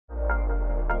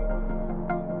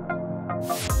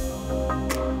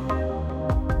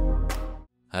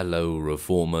hello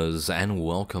reformers, and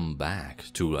welcome back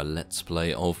to a Let's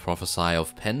Play of Prophesy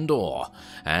of Pendor.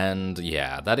 And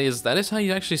yeah, that is how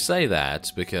you actually say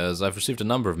that, because I've received a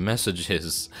number of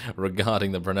messages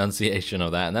regarding the pronunciation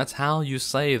of that, and that's how you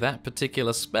say that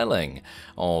particular spelling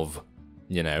of,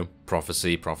 you know,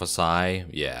 prophesy,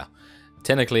 yeah.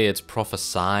 Technically it's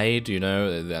prophesied, you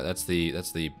know, that's the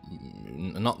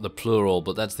not the plural,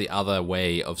 but that's the other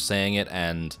way of saying it,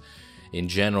 and in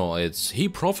general, it's, he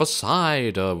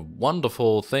prophesied a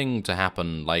wonderful thing to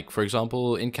happen, like, for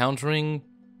example, encountering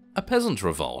a peasant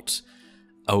revolt.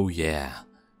 Oh yeah,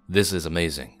 this is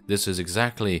amazing. This is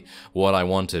exactly what I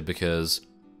wanted, because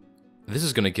this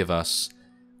is going to give us,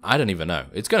 I don't even know,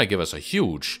 it's going to give us a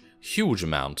huge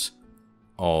amount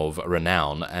of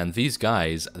renown, and these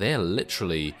guys, they're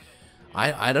literally,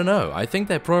 I don't know, I think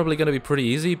they're probably going to be pretty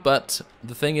easy, but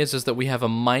the thing is that we have a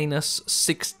minus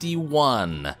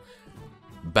 61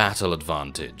 battle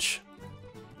advantage.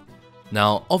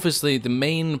 Now, obviously, the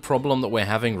main problem that we're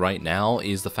having right now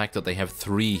is the fact that they have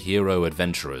 3 hero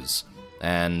adventurers,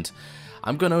 and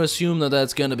I'm going to assume that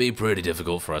that's going to be pretty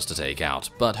difficult for us to take out,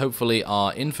 but hopefully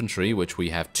our infantry, which we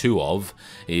have 2 of,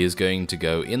 is going to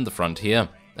go in the front here,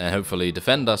 and hopefully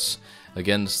defend us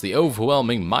against the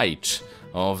overwhelming might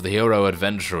of the hero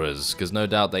adventurers, because no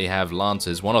doubt they have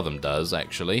lances. One of them does,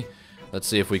 actually. Let's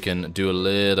see if we can do a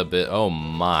little bit. Oh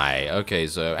my. Okay,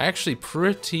 so actually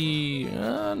pretty...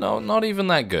 no, not even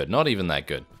that good. Not even that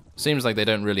good. Seems like they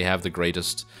don't really have the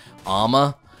greatest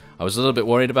armor. I was a little bit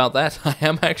worried about that. I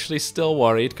am actually still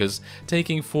worried, because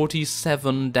taking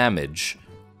 47 damage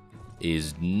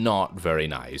is not very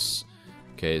nice.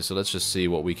 Okay, so let's just see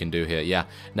what we can do here. Yeah,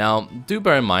 now, do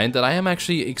bear in mind that I am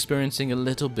actually experiencing a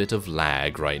little bit of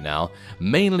lag right now,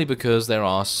 mainly because there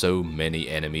are so many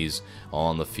enemies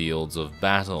on the fields of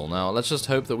battle. Now, let's just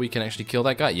hope that we can actually kill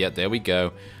that guy. Yeah, there we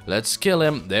go. Let's kill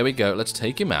him. There we go. Let's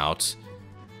take him out.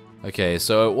 Okay,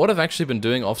 so what I've actually been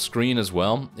doing off-screen as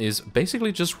well is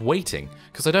basically just waiting,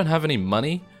 because I don't have any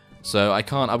money, so I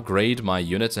can't upgrade my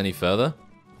units any further.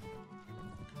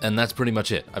 And that's pretty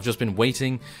much it. I've just been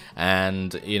waiting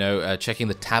and, you know, checking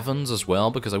the taverns as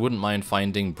well, because I wouldn't mind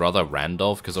finding Brother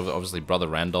Randolph, because obviously Brother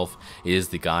Randolph is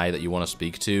the guy that you want to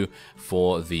speak to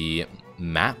for the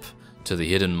map to the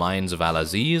hidden mines of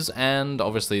Al-Aziz, and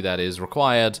obviously that is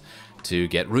required to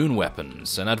get rune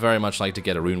weapons. And I'd very much like to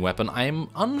get a rune weapon. I'm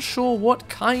unsure what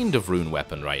kind of rune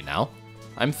weapon right now.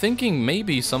 I'm thinking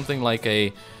maybe something like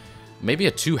maybe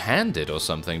a two-handed or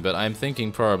something, but I'm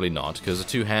thinking probably not, because a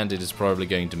two-handed is probably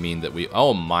going to mean that we...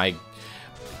 Oh my...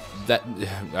 That...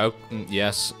 Oh,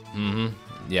 yes.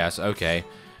 Yes, okay.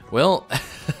 Well,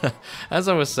 as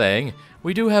I was saying,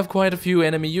 we do have quite a few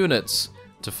enemy units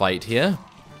to fight here.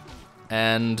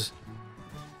 And...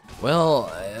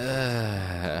 Well,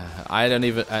 I don't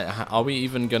even... Are we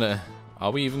even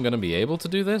gonna be able to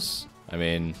do this? I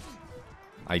mean...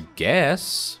 I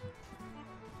guess...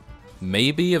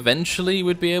 Maybe eventually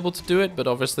we'd be able to do it, but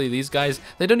obviously these guys,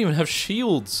 they don't even have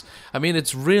shields. I mean,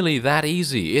 it's really that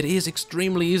easy. It is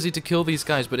extremely easy to kill these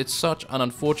guys, but it's such an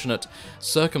unfortunate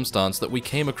circumstance that we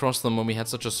came across them when we had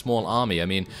such a small army. I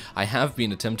mean, I have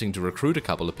been attempting to recruit a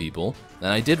couple of people,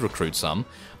 and I did recruit some,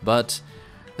 but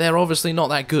they're obviously not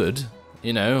that good,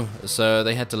 you know, so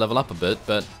they had to level up a bit,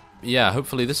 but... Yeah,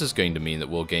 hopefully this is going to mean that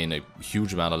we'll gain a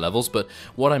huge amount of levels, but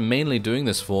what I'm mainly doing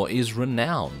this for is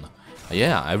renown.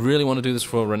 Yeah, I really want to do this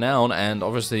for renown, and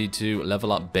obviously to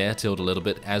level up Beartilde a little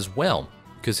bit as well,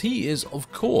 because he is, of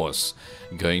course,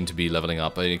 going to be leveling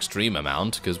up an extreme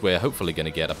amount, because we're hopefully going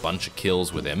to get a bunch of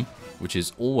kills with him, which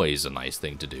is always a nice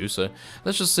thing to do. So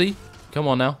let's just see. Come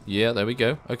on now. Yeah, there we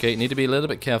go. Okay, need to be a little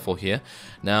bit careful here.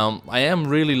 Now, I am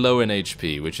really low in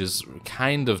HP, which is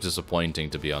kind of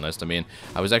disappointing, to be honest. I mean,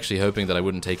 I was actually hoping that I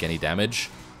wouldn't take any damage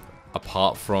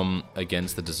apart from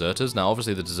against the deserters. Now,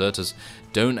 obviously, the deserters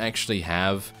don't actually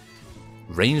have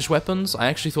ranged weapons. I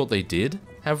actually thought they did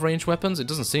have ranged weapons. It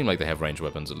doesn't seem like they have ranged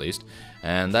weapons, at least.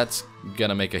 And that's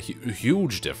gonna make a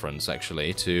huge difference,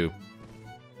 actually, to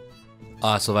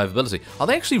our survivability. Are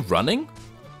they actually running?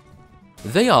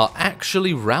 They are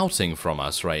actually routing from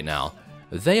us right now.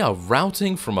 They are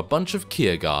routing from a bunch of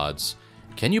Kier guards.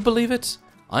 Can you believe it?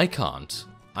 I can't.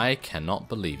 I cannot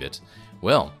believe it.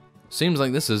 Well... Seems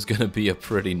like this is going to be a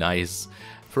pretty nice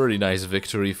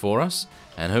victory for us,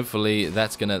 and hopefully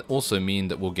that's going to also mean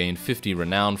that we'll gain 50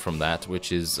 renown from that,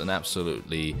 which is an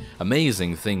absolutely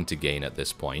amazing thing to gain at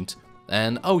this point.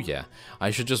 And oh yeah,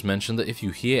 I should just mention that if you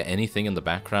hear anything in the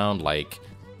background like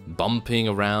bumping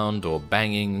around or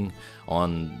banging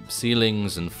on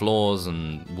ceilings and floors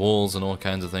and walls and all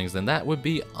kinds of things, then that would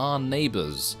be our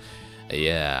neighbors.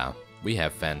 Yeah, we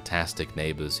have fantastic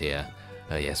neighbors here.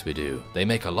 Oh, yes, we do. They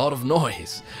make a lot of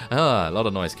noise. Ah, a lot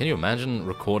of noise. Can you imagine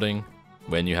recording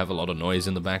when you have a lot of noise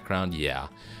in the background? Yeah.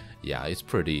 Yeah, it's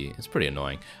pretty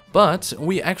annoying. But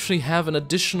we actually have an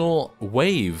additional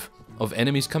wave of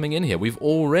enemies coming in here. We've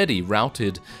already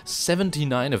routed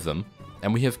 79 of them,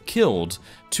 and we have killed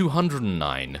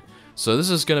 209. So this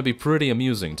is going to be pretty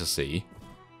amusing to see.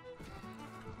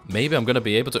 Maybe I'm going to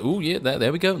be able to... Ooh, yeah,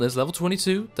 there we go. There's level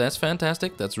 22. That's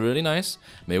fantastic. That's really nice.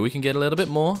 Maybe we can get a little bit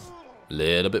more.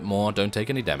 Little bit more. Don't take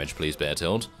any damage, please,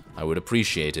 Beartilde. I would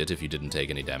appreciate it if you didn't take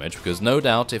any damage, because no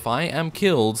doubt if I am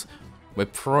killed, we're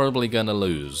probably going to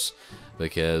lose.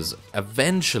 Because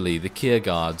eventually the Kier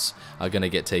guards are going to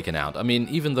get taken out. I mean,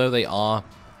 even though they are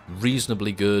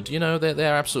reasonably good, you know,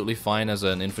 they're absolutely fine as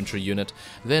an infantry unit,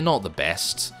 they're not the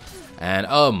best. And,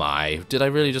 oh my, did I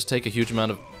really just take a huge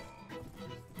amount of...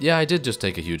 Yeah, I did just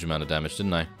take a huge amount of damage,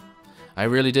 didn't I? I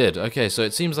really did. Okay, so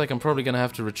it seems like I'm probably going to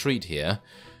have to retreat here.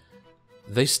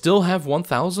 They still have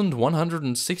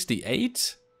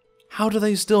 1,168? How do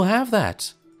they still have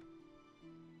that?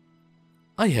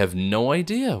 I have no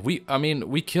idea. I mean,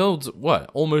 we killed, what,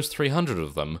 almost 300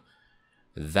 of them.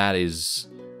 That is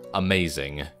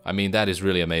amazing. I mean, that is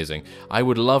really amazing. I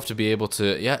would love to be able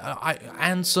to... Yeah,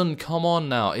 Anson, come on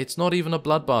now. It's not even a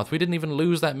bloodbath. We didn't even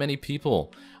lose that many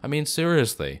people. I mean,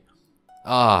 seriously.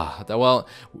 Well,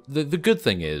 the good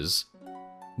thing is,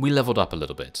 we leveled up a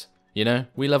little bit. You know,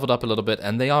 we leveled up a little bit,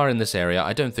 and they are in this area.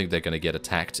 I don't think they're going to get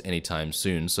attacked anytime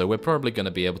soon, so we're probably going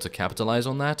to be able to capitalize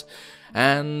on that.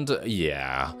 And,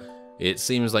 yeah, it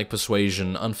seems like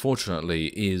Persuasion, unfortunately,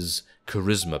 is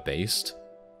charisma-based.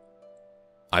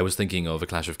 I was thinking of a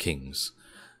Clash of Kings.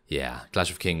 Yeah,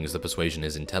 Clash of Kings, the Persuasion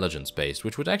is intelligence-based,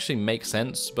 which would actually make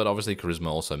sense, but obviously Charisma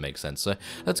also makes sense. So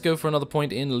let's go for another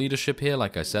point in leadership here,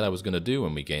 like I said I was going to do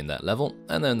when we gain that level.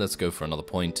 And then let's go for another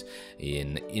point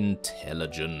in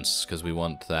intelligence, because we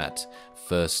want that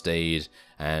first aid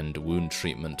and wound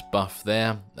treatment buff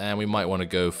there. And we might want to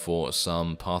go for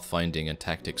some pathfinding and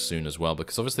tactics soon as well,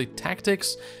 because obviously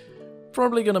tactics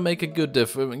probably going to make a good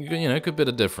good bit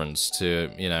of difference to,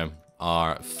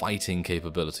 our fighting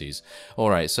capabilities.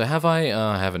 Alright, so have I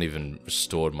haven't even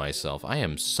restored myself. I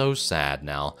am so sad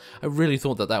now. I really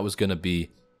thought that that was going to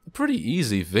be a pretty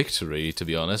easy victory, to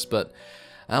be honest, but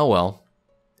oh well.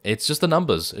 It's just the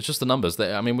numbers. It's just the numbers.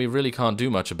 I mean, we really can't do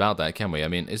much about that, can we? I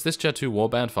mean, is this Jet2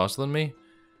 Warband faster than me?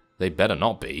 They better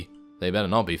not be. They better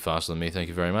not be faster than me, thank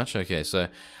you very much. Okay, so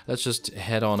let's just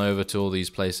head on over to all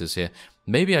these places here.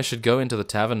 Maybe I should go into the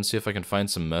tavern and see if I can find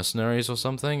some mercenaries or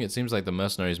something. It seems like the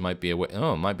mercenaries might be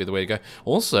might be the way to go.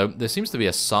 Also, there seems to be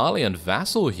a Sarlian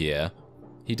vassal here.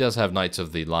 He does have Knights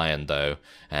of the Lion, though,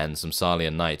 and some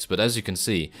Sarlian Knights. But as you can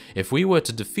see, if we were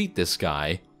to defeat this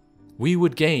guy, we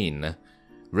would gain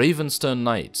Ravenstone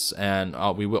Knights, and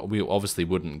we obviously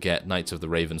wouldn't get Knights of the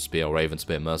Ravenspear or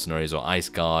Ravenspear mercenaries or Ice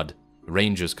Guard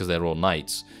Rangers, because they're all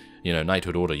knights,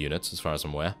 knighthood order units as far as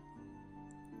I'm aware.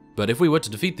 But if we were to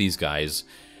defeat these guys,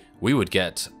 we would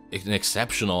get an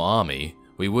exceptional army.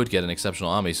 We would get an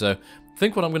exceptional army. So I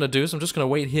think what I'm going to do is I'm just going to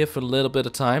wait here for a little bit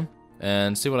of time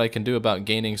and see what I can do about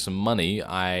gaining some money.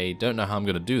 I don't know how I'm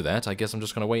going to do that. I guess I'm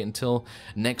just going to wait until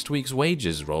next week's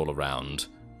wages roll around.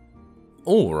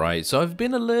 Alright, so I've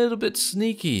been a little bit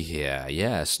sneaky here.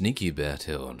 Yeah, Sneaky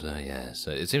Beartilde. Yeah,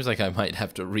 so it seems like I might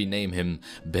have to rename him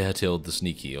Beartilde the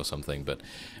Sneaky or something, but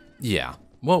yeah.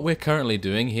 What we're currently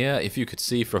doing here, if you could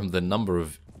see from the number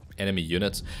of enemy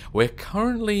units, we're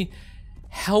currently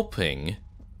helping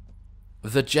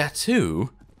the Jet2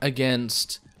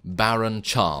 against Baron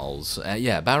Charles.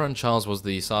 Yeah, Baron Charles was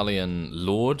the Sarlian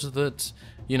lord that...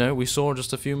 we saw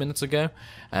just a few minutes ago,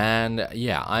 and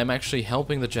yeah, I'm actually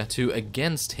helping the Jet2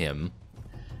 against him,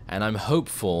 and I'm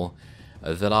hopeful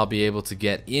that I'll be able to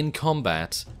get in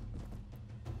combat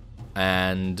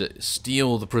and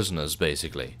steal the prisoners,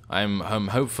 basically. I'm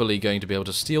hopefully going to be able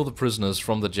to steal the prisoners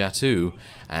from the Jet2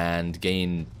 and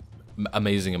gain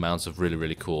amazing amounts of really,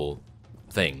 really cool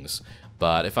things.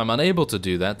 But if I'm unable to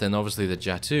do that, then obviously the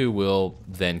Jet2 will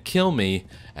then kill me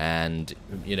and,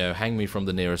 hang me from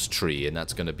the nearest tree, and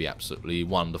that's going to be absolutely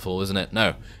wonderful, isn't it?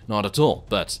 No, not at all,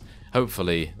 but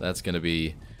hopefully that's going to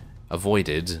be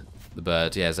avoided.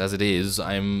 But yes, as it is,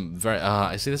 I'm very...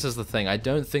 I see, this is the thing. I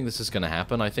don't think this is going to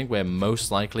happen. I think we're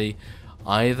most likely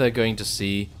either going to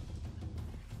see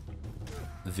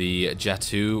the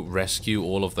Jet2 rescue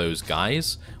all of those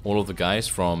guys, all of the guys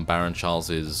from Baron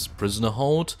Charles's prisoner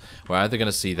hold. We're either going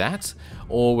to see that,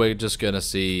 or we're just going to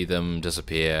see them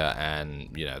disappear, and,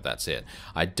 that's it.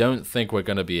 I don't think we're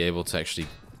going to be able to actually,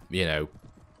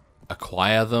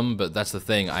 acquire them, but that's the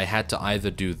thing. I had to either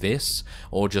do this,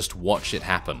 or just watch it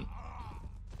happen.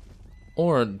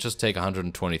 Or just take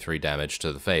 123 damage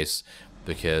to the face.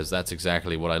 because that's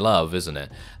exactly what I love, isn't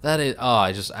it? That is, oh,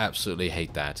 I just absolutely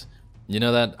hate that. You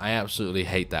know that? I absolutely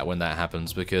hate that when that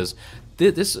happens, because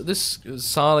this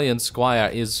Sarlian Squire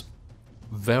is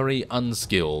very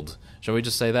unskilled. Shall we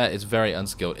just say that? It's very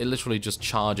unskilled. It literally just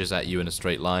charges at you in a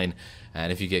straight line,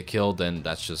 and if you get killed, then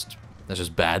that's just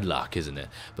bad luck, isn't it?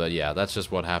 But yeah, that's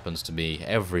just what happens to me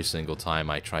every single time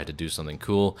I try to do something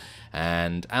cool.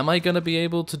 And am I going to be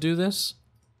able to do this?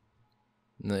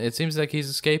 It seems like he's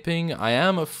escaping. I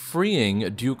am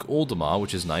freeing Duke Aldemar,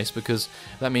 which is nice, because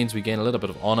that means we gain a little bit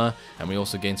of honor, and we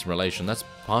also gain some relation. That's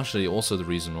partially also the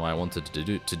reason why I wanted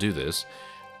to do this.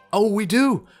 Oh, we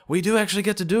do! We do actually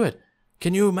get to do it!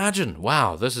 Can you imagine?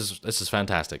 Wow, this is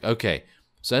fantastic. Okay,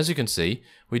 so as you can see,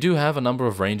 we do have a number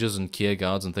of rangers and Kier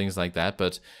guards and things like that,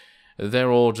 but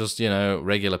they're all just, you know,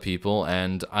 regular people,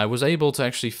 and I was able to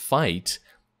actually fight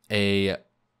a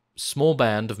small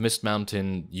band of Mist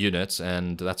Mountain units,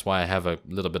 and that's why I have a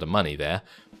little bit of money there.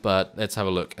 But let's have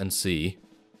a look and see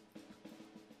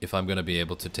if I'm going to be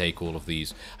able to take all of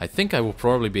these. I think I will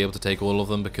probably be able to take all of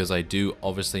them, because I do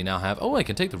obviously now have... Oh, I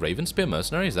can take the Raven Spear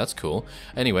Mercenaries, that's cool.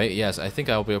 Anyway, yes, I think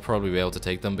I'll probably be able to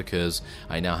take them, because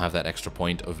I now have that extra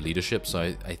point of leadership,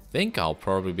 so I think I'll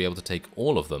probably be able to take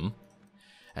all of them.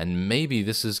 And maybe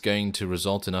this is going to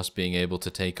result in us being able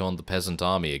to take on the peasant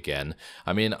army again.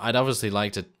 I mean, I'd obviously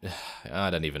like to...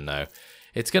 I don't even know.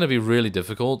 It's going to be really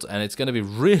difficult, and it's going to be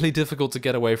really difficult to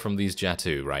get away from these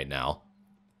Jatu right now.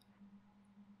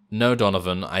 No,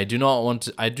 Donovan, I do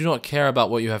not care about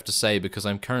what you have to say, because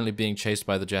I'm currently being chased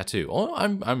by the Jatu. Oh,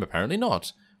 I'm apparently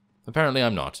not. Apparently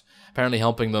I'm not. Apparently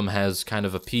helping them has kind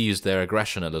of appeased their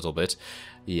aggression a little bit.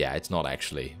 Yeah, it's not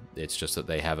actually. It's just that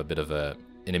they have a bit of an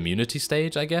immunity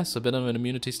stage, I guess. A bit of an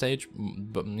immunity stage,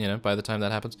 but, you know, by the time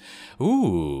that happens.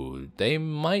 Ooh, they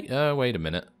might... wait a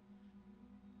minute.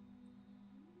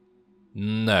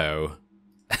 No.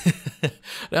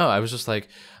 No, I was just like,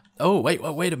 oh,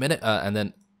 wait a minute. And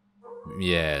then...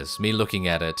 Yes, me looking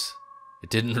at it,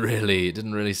 it didn't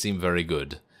really seem very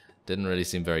good. Didn't really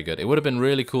seem very good. It would have been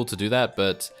really cool to do that,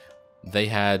 but they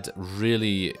had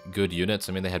really good units.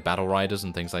 I mean, they had battle riders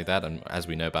and things like that, and as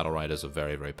we know, battle riders are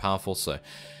very, very powerful, so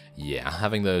yeah,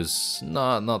 having those,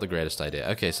 not the greatest idea.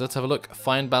 Okay, so let's have a look.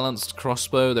 Fine balanced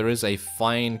crossbow. There is a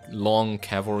fine long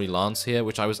cavalry lance here,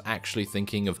 which I was actually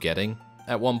thinking of getting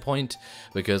at one point,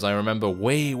 because I remember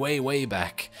way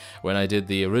back when I did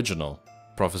the original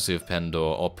Prophecy of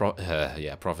Pendor, or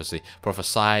Prophesy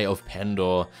of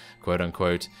Pendor,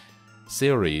 quote-unquote,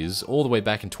 series, all the way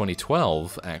back in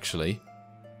 2012, actually.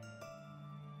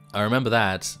 I remember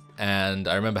that, and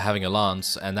I remember having a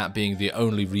lance, and that being the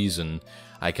only reason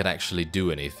I could actually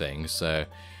do anything, so,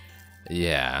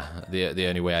 yeah, the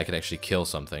only way I could actually kill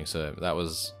something, so that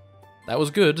was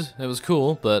good, it was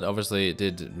cool, but obviously it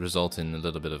did result in a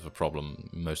little bit of a problem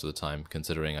most of the time,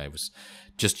 considering I was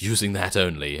just using that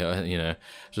only, you know,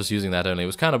 just using that only. It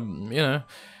was kind of, you know,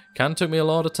 kind of took me a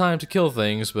lot of time to kill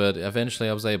things, but eventually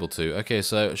I was able to. Okay,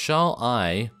 so shall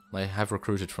I have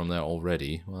recruited from there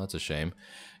already. Well, that's a shame.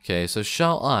 Okay, so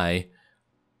shall I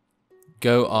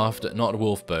go after, not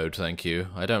Wolfbode, thank you.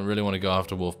 I don't really want to go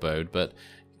after Wolfbode, but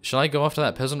shall I go after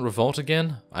that Peasant Revolt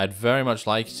again? I'd very much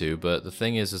like to, but the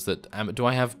thing is that, do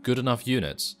I have good enough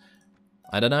units?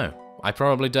 I don't know. I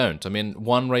probably don't. I mean,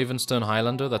 one Ravenstone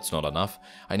Highlander, that's not enough.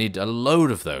 I need a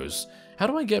load of those. How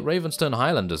do I get Ravenstone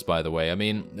Highlanders, by the way? I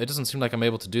mean, it doesn't seem like I'm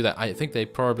able to do that. I think they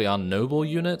probably are noble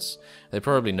units. They're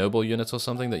probably noble units or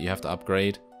something that you have to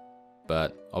upgrade.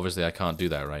 But obviously I can't do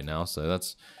that right now, so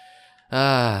that's...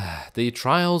 the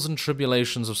trials and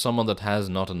tribulations of someone that has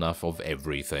not enough of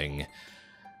everything.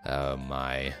 Oh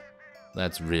my...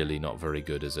 That's really not very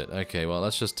good, is it? Okay, well,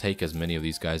 let's just take as many of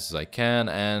these guys as I can,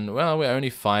 and, well, we're only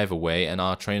 5 away, and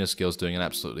our trainer skill's doing an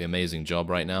absolutely amazing job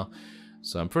right now,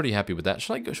 so I'm pretty happy with that.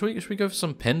 Should we go for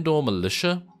some Pendor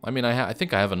Militia? I mean, I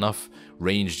think I have enough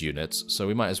ranged units, so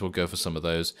we might as well go for some of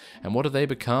those. And what do they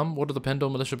become? What do the Pendor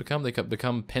Militia become? They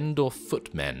become Pendor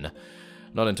Footmen.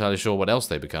 Not entirely sure what else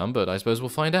they become, but I suppose we'll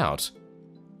find out.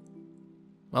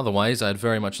 Otherwise, I'd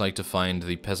very much like to find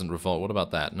the Peasant Revolt. What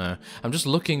about that? No. I'm just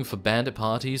looking for bandit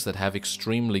parties that have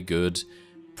extremely good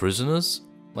prisoners.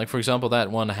 Like, for example,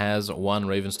 that one has one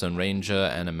Ravenstone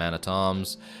Ranger and a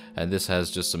Man-at-Arms, and this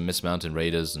has just some Mist Mountain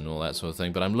Raiders and all that sort of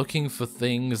thing. But I'm looking for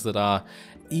things that are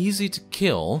easy to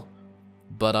kill,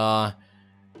 but are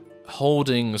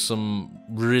holding some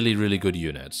really good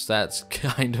units. That's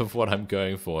kind of what I'm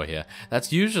going for here.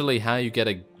 That's usually how you get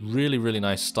a really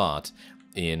nice start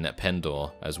in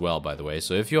Pendor as well, by the way.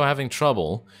 So if you're having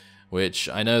trouble, which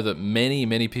I know that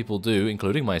many people do,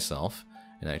 including myself,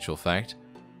 in actual fact,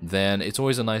 then it's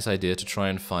always a nice idea to try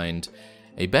and find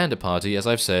a bandit party, as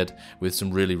I've said, with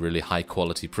some really, really high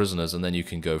quality prisoners, and then you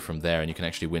can go from there and you can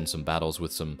actually win some battles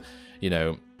with some, you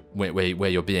know, where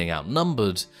you're being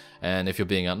outnumbered, and if you're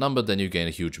being outnumbered, then you gain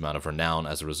a huge amount of renown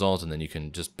as a result, and then you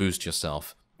can just boost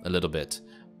yourself a little bit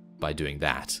by doing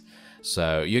that.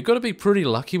 So you've got to be pretty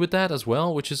lucky with that as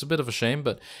well, which is a bit of a shame.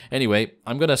 But anyway,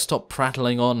 I'm going to stop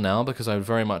prattling on now because I would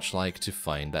very much like to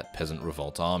find that peasant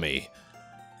revolt army.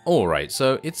 Alright,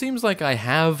 so it seems like I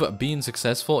have been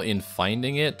successful in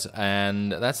finding it,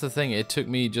 and that's the thing, it took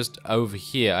me just over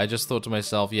here. I just thought to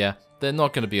myself, yeah, they're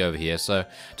not going to be over here, so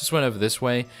just went over this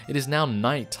way. It is now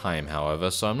nighttime,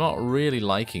 however, so I'm not really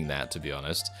liking that, to be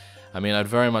honest. I mean, I'd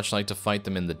very much like to fight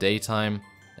them in the daytime.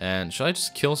 And should I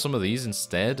just kill some of these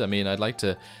instead? I mean, I'd like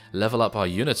to level up our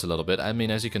units a little bit. I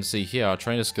mean, as you can see here, our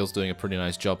trainer skill's doing a pretty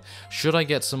nice job. Should I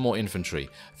get some more infantry?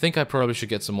 I think I probably should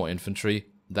get some more infantry.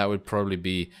 That would probably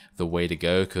be the way to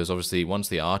go, because obviously once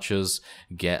the archers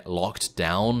get locked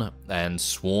down and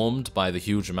swarmed by the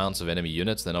huge amounts of enemy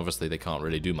units, then obviously they can't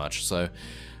really do much. So,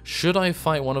 should I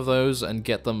fight one of those and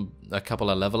get them a couple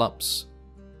of level ups?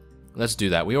 Let's do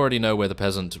that. We already know where the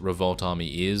peasant revolt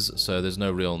army is, so there's no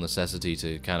real necessity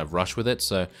to kind of rush with it.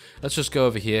 So let's just go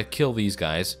over here, kill these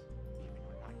guys,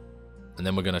 and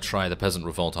then we're going to try the peasant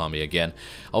revolt army again.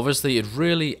 Obviously, it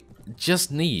really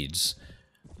just needs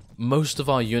most of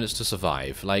our units to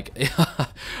survive. Like,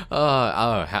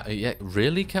 yeah,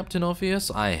 really, Captain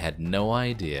Obvious? I had no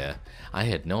idea. I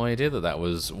had no idea that that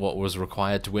was what was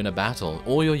required to win a battle.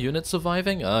 All your units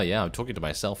surviving? Oh, yeah, I'm talking to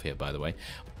myself here, by the way.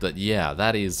 But yeah,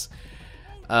 that is...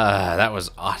 that was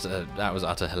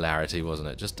utter hilarity, wasn't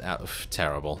it? Just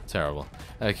terrible, terrible.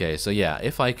 Okay, so yeah,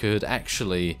 if I could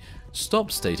actually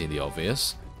stop stating the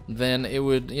obvious, then it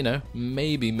would, you know,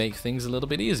 maybe make things a little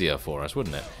bit easier for us,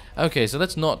 wouldn't it? Okay, so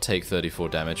let's not take 34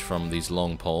 damage from these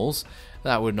long poles.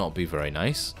 That would not be very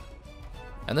nice.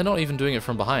 And they're not even doing it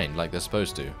from behind like they're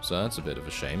supposed to, so that's a bit of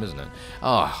a shame, isn't it?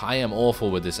 Oh, I am awful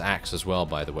with this axe as well,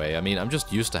 by the way. I mean, I'm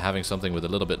just used to having something with a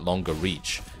little bit longer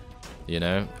reach. You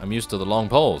know, I'm used to the long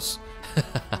poles.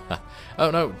 Oh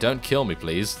no, don't kill me,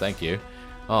 please. Thank you.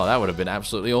 Oh, that would have been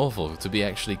absolutely awful to be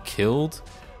actually killed.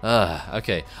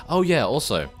 Okay. Oh yeah,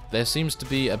 also, there seems to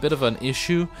be a bit of an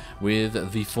issue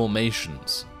with the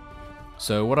formations.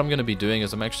 So what I'm going to be doing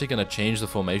is I'm actually going to change the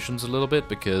formations a little bit,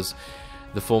 because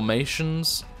the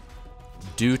formations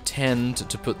do tend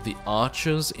to put the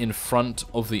archers in front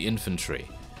of the infantry.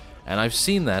 And I've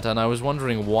seen that, and I was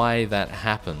wondering why that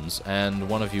happens, and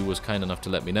one of you was kind enough to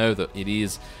let me know that it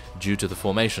is due to the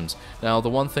formations. Now, the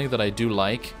one thing that I do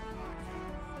like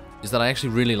is that I actually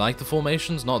really like the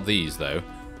formations, not these, though.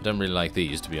 I don't really like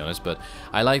these, to be honest, but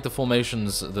I like the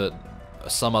formations that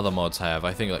some other mods have.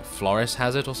 I think, like, Froese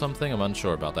has it or something, I'm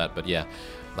unsure about that, but yeah.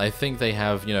 I think they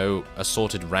have, you know,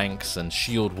 assorted ranks and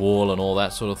shield wall and all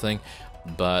that sort of thing.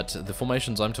 But the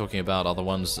formations I'm talking about are the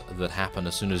ones that happen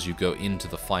as soon as you go into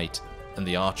the fight and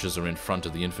the archers are in front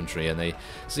of the infantry, and they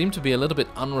seem to be a little bit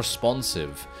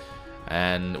unresponsive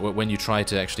and when you try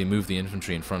to actually move the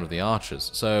infantry in front of the archers.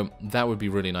 So that would be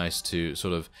really nice to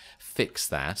sort of fix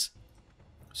that.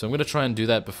 So I'm going to try and do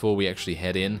that before we actually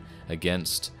head in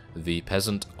against the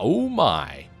peasant. Oh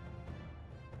my!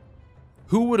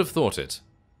 Who would have thought it?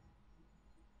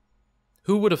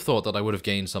 Who would have thought that I would have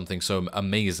gained something so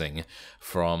amazing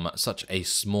from such a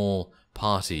small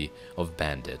party of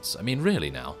bandits? I mean,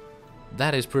 really now.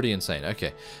 That is pretty insane.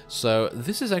 Okay, so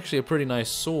this is actually a pretty nice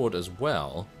sword as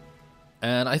well.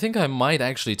 And I think I might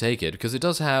actually take it, because it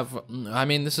does have... I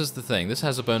mean, this is the thing. This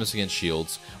has a bonus against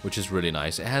shields, which is really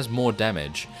nice. It has more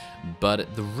damage,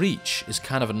 but the reach is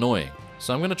kind of annoying.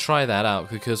 So I'm going to try that out,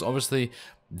 because obviously...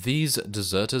 these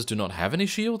deserters do not have any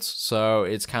shields, so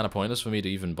it's kind of pointless for me to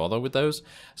even bother with those.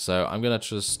 So I'm going to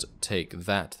just take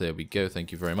that. There we go.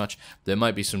 Thank you very much. There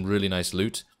might be some really nice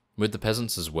loot with the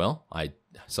peasants as well. I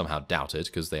somehow doubt it,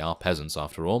 because they are peasants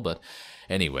after all. But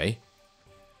anyway,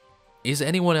 is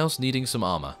anyone else needing some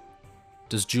armor?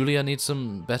 Does Julia need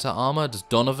some better armor? Does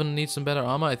Donovan need some better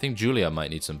armor? I think Julia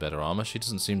might need some better armor. She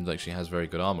doesn't seem like she has very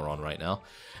good armor on right now.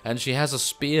 And she has a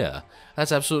spear.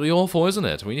 That's absolutely awful, isn't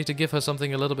it? We need to give her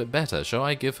something a little bit better. Shall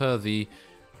I give her the...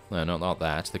 no, not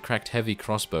that. The cracked heavy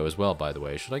crossbow as well, by the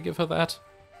way. Should I give her that?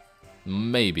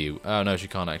 Maybe. Oh, no, she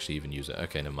can't actually even use it.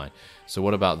 Okay, never mind. So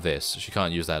what about this? She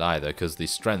can't use that either, because the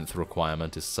strength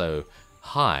requirement is so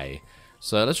high.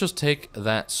 So let's just take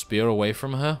that spear away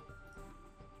from her,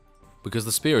 because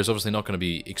the spear is obviously not going to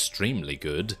be extremely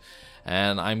good.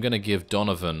 And I'm going to give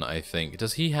Donovan, I think.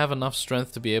 Does he have enough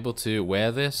strength to be able to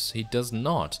wear this? He does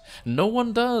not. No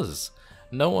one does.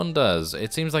 No one does.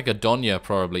 It seems like Adonia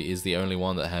probably is the only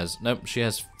one that has... nope, she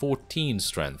has 14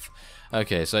 strength.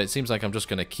 Okay, so it seems like I'm just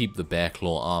going to keep the bear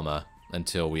claw armor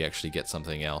until we actually get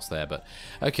something else there. But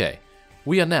okay,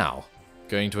 we are now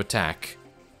going to attack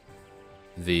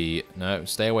the... No,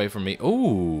 stay away from me.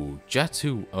 Ooh,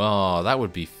 Jatu. Oh, that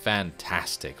would be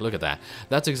fantastic. Look at that.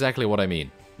 That's exactly what I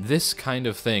mean. This kind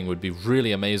of thing would be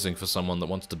really amazing for someone that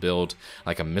wants to build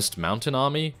like a Mist Mountain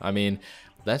army. I mean,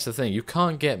 that's the thing. You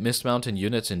can't get Mist Mountain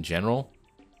units in general,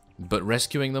 but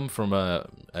rescuing them from a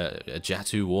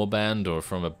Jatu warband or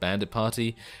from a bandit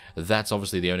party, that's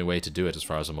obviously the only way to do it as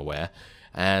far as I'm aware.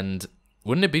 And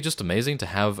wouldn't it be just amazing to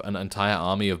have an entire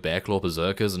army of Bearclaw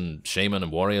Berserkers and Shaman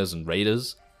and Warriors and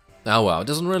Raiders? Oh well, it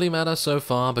doesn't really matter so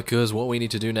far, because what we need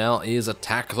to do now is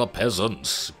attack the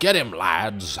peasants. Get him,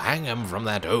 lads! Hang him from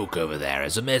that oak over there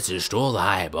as a message to all the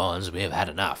highborns we have had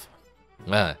enough.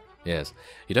 Ah, yes.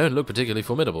 You don't look particularly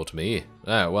formidable to me.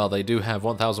 Oh, well, they do have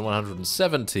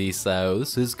 1,170, so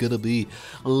this is gonna be...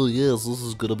 Oh yes, this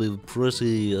is gonna be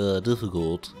pretty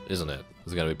difficult. Isn't it?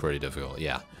 It's gonna be pretty difficult,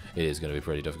 yeah. It is gonna be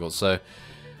pretty difficult, so...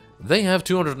 They have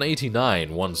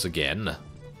 289 once again.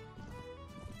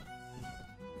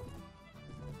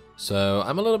 So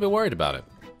I'm a little bit worried about it.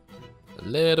 A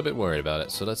little bit worried about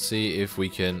it. So let's see if we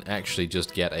can actually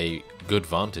just get a good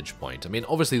vantage point. I mean,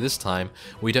 obviously this time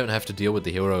we don't have to deal with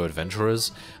the hero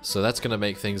adventurers, so that's going to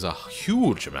make things a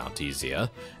huge amount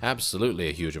easier. Absolutely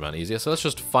a huge amount easier. So let's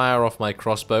just fire off my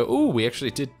crossbow. Ooh, we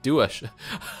actually did do a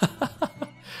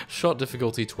shot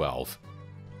difficulty 12.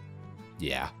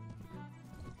 Yeah.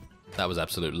 That was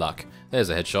absolute luck.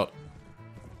 There's a headshot.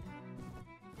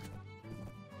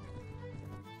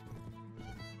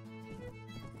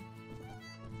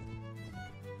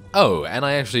 Oh, and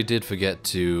I actually did forget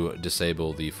to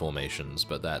disable the formations,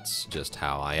 but that's just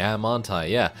how I am, aren't I?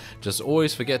 Yeah, just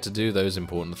always forget to do those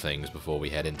important things before we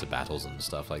head into battles and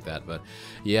stuff like that. But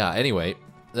yeah, anyway,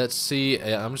 let's see.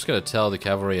 I'm just going to tell the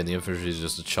cavalry and the infantry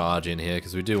just to charge in here,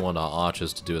 because we do want our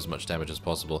archers to do as much damage as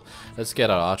possible. Let's get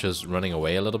our archers running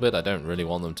away a little bit. I don't really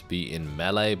want them to be in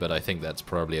melee, but I think that's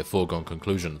probably a foregone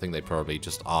conclusion. I think they probably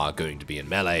just are going to be in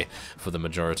melee for the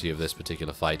majority of this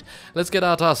particular fight. Let's get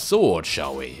out our sword,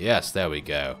 shall we? Yes, there we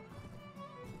go.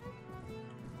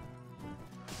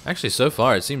 Actually, so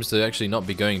far, it seems to actually not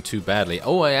be going too badly.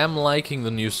 Oh, I am liking the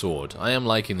new sword. I am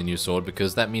liking the new sword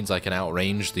because that means I can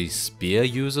outrange the spear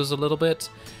users a little bit.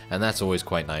 And that's always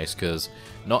quite nice, because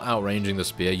not outranging the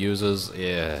spear users,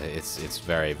 yeah, it's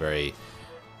very, very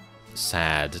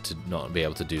sad to not be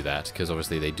able to do that. Because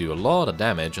obviously they do a lot of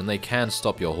damage, and they can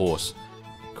stop your horse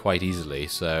quite easily.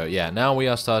 So, yeah, now we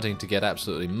are starting to get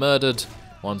absolutely murdered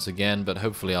once again, but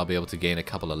hopefully I'll be able to gain a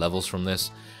couple of levels from this,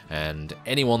 and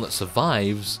anyone that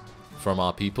survives from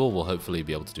our people will hopefully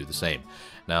be able to do the same.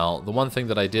 Now, the one thing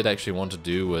that I did actually want to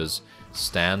do was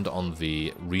stand on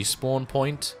the respawn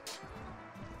point,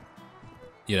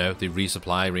 you know, the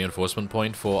resupply reinforcement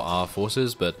point for our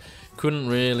forces, but couldn't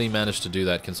really manage to do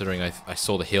that considering I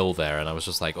saw the hill there, and I was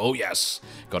just like, oh yes,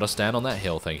 gotta stand on that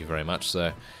hill, thank you very much.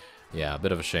 So yeah, a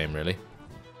bit of a shame really.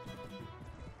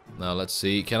 Now let's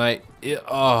see, can I...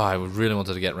 Oh, I really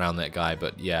wanted to get around that guy,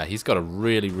 but yeah, he's got a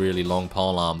really, really long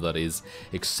polearm that is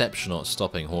exceptional at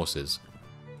stopping horses.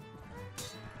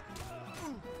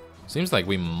 Seems like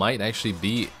we might actually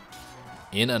be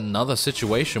in another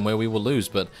situation where we will lose,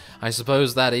 but I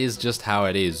suppose that is just how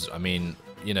it is. I mean,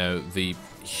 you know, the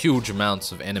huge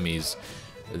amounts of enemies,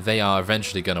 they are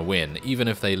eventually going to win, even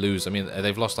if they lose. I mean,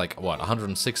 they've lost like, what,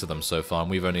 106 of them so far, and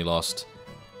we've only lost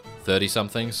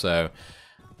 30-something, so...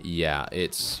 yeah,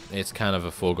 it's kind of a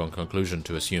foregone conclusion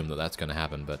to assume that that's going to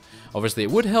happen, but obviously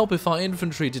it would help if our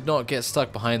infantry did not get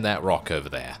stuck behind that rock over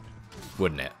there,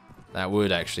 wouldn't it? That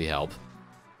would actually help.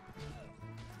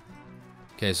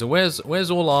 Okay, so where's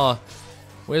all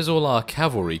our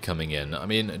cavalry coming in? I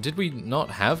mean, did we not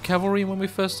have cavalry when we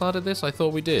first started this? I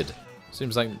thought we did.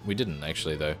 Seems like we didn't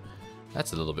actually, though.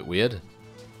 That's a little bit weird.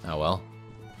 Oh well.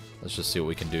 Let's just see what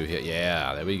we can do here.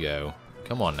 Yeah, there we go.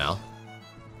 Come on now.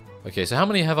 Okay, so how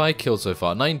many have I killed so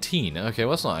far? 19. Okay,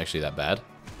 well, that's not actually that bad.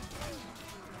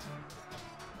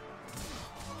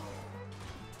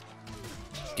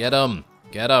 Get him!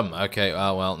 Get him! Okay,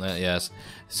 oh, well, yes.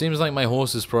 Seems like my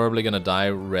horse is probably going to die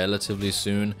relatively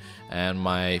soon, and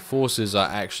my forces are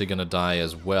actually going to die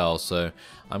as well, so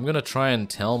I'm going to try and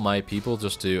tell my people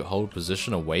just to hold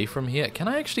position away from here. Can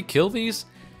I actually kill these?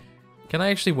 Can I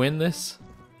actually win this?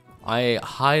 I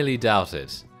highly doubt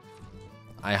it.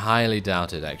 I highly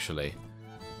doubt it, actually.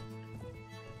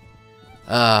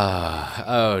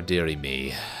 Oh, dearie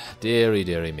me. Dearie,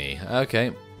 dearie me.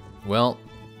 Okay, well,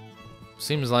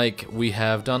 seems like we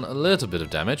have done a little bit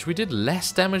of damage. We did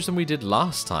less damage than we did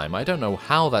last time. I don't know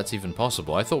how that's even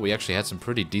possible. I thought we actually had some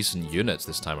pretty decent units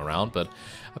this time around, but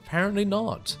apparently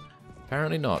not.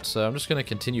 Apparently not. So I'm just going to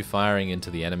continue firing into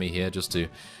the enemy here just to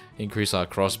increase our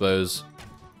crossbows.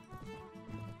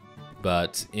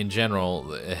 But in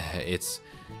general,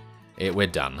 we're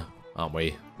done, aren't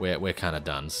we? We're kind of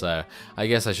done. So I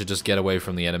guess I should just get away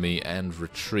from the enemy and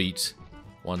retreat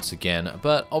once again.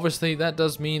 But obviously that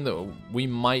does mean that we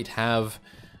might have,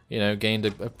 you know, gained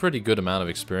a pretty good amount of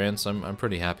experience. I'm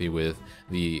pretty happy with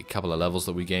the couple of levels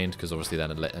that we gained, because obviously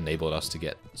that enabled us to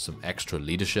get some extra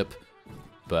leadership.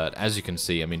 But as you can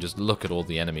see, I mean, just look at all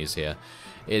the enemies here.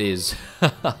 It is...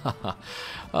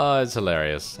 oh, it's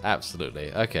hilarious.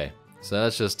 Absolutely. Okay, so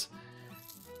let's just...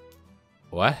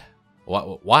 What?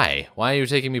 Why? Why are you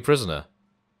taking me prisoner?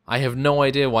 I have no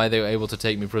idea why they were able to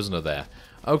take me prisoner there.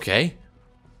 Okay.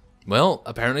 Well,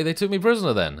 apparently they took me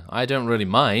prisoner then. I don't really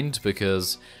mind,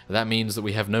 because that means that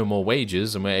we have no more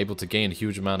wages and we're able to gain a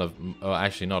huge amount of... Oh,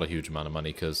 actually not a huge amount of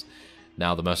money, because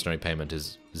now the mercenary payment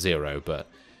is 0, but...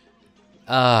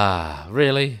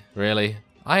 really? Really?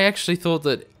 I actually thought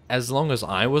that as long as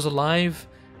I was alive,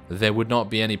 there would not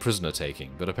be any prisoner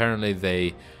taking, but apparently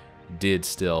they did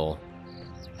still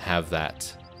have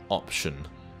that option,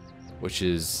 which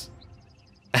is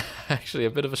actually a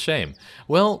bit of a shame.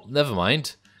 Well, never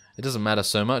mind. It doesn't matter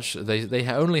so much. They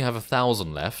only have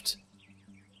 1,000 left.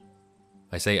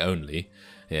 I say only.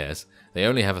 Yes, they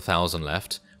only have 1,000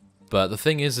 left. But the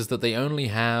thing is that they only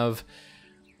have,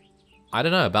 I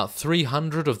don't know, about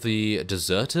 300 of the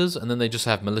deserters, and then they just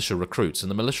have militia recruits.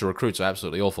 And the militia recruits are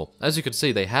absolutely awful. As you can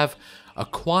see, they have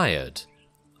acquired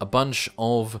a bunch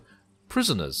of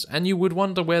prisoners, and you would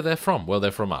wonder where they're from. Well,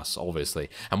 they're from us, obviously,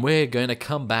 and we're going to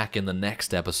come back in the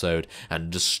next episode and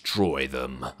destroy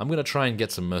them. I'm going to try and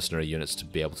get some mercenary units to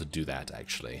be able to do that,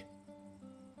 actually.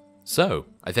 So,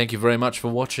 I thank you very much for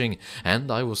watching, and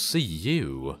I will see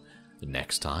you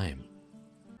next time.